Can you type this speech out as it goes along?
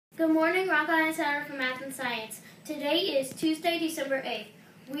Good morning, Rock Island Center for Math and Science. Today is Tuesday, December 8th.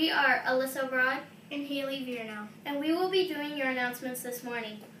 We are Alyssa Broad and Haley Vierno, and we will be doing your announcements this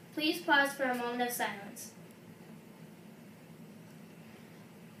morning. Please pause for a moment of silence.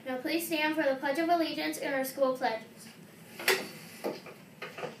 Now please stand for the Pledge of Allegiance and our school pledges.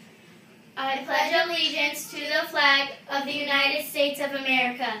 I pledge allegiance to the flag of the United States of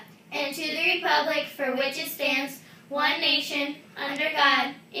America and to the republic for which it stands, one nation, under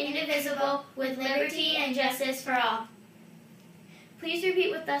God, indivisible, with liberty and justice for all. Please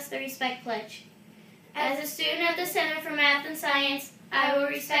repeat with us the respect pledge. As a student at the Center for Math and Science, I will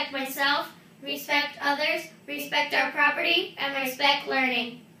respect myself, respect others, respect our property, and respect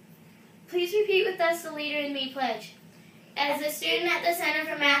learning. Please repeat with us the Leader in Me pledge. As a student at the Center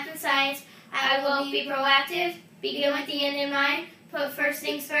for Math and Science, I will be proactive, begin with the end in mind, put first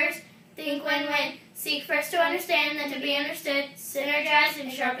things first, think when, seek first to understand, then to be understood, synergize,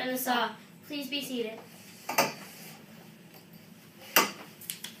 and sharpen the saw. Please be seated.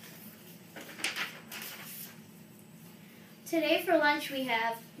 Today for lunch we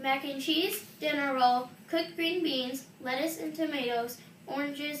have mac and cheese, dinner roll, cooked green beans, lettuce and tomatoes,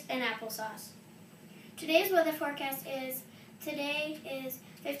 oranges, and applesauce. Today's weather forecast is, today is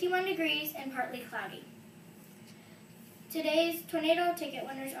 51 degrees and partly cloudy. Today's tornado ticket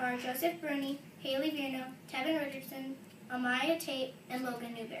winners are Joseph Bruni, Haley Vierno, Tevin Richardson, Amaya Tate, and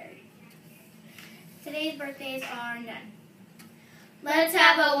Logan Newberry. Today's birthdays are none. Let's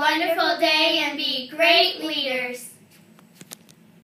have a wonderful day and be great leaders.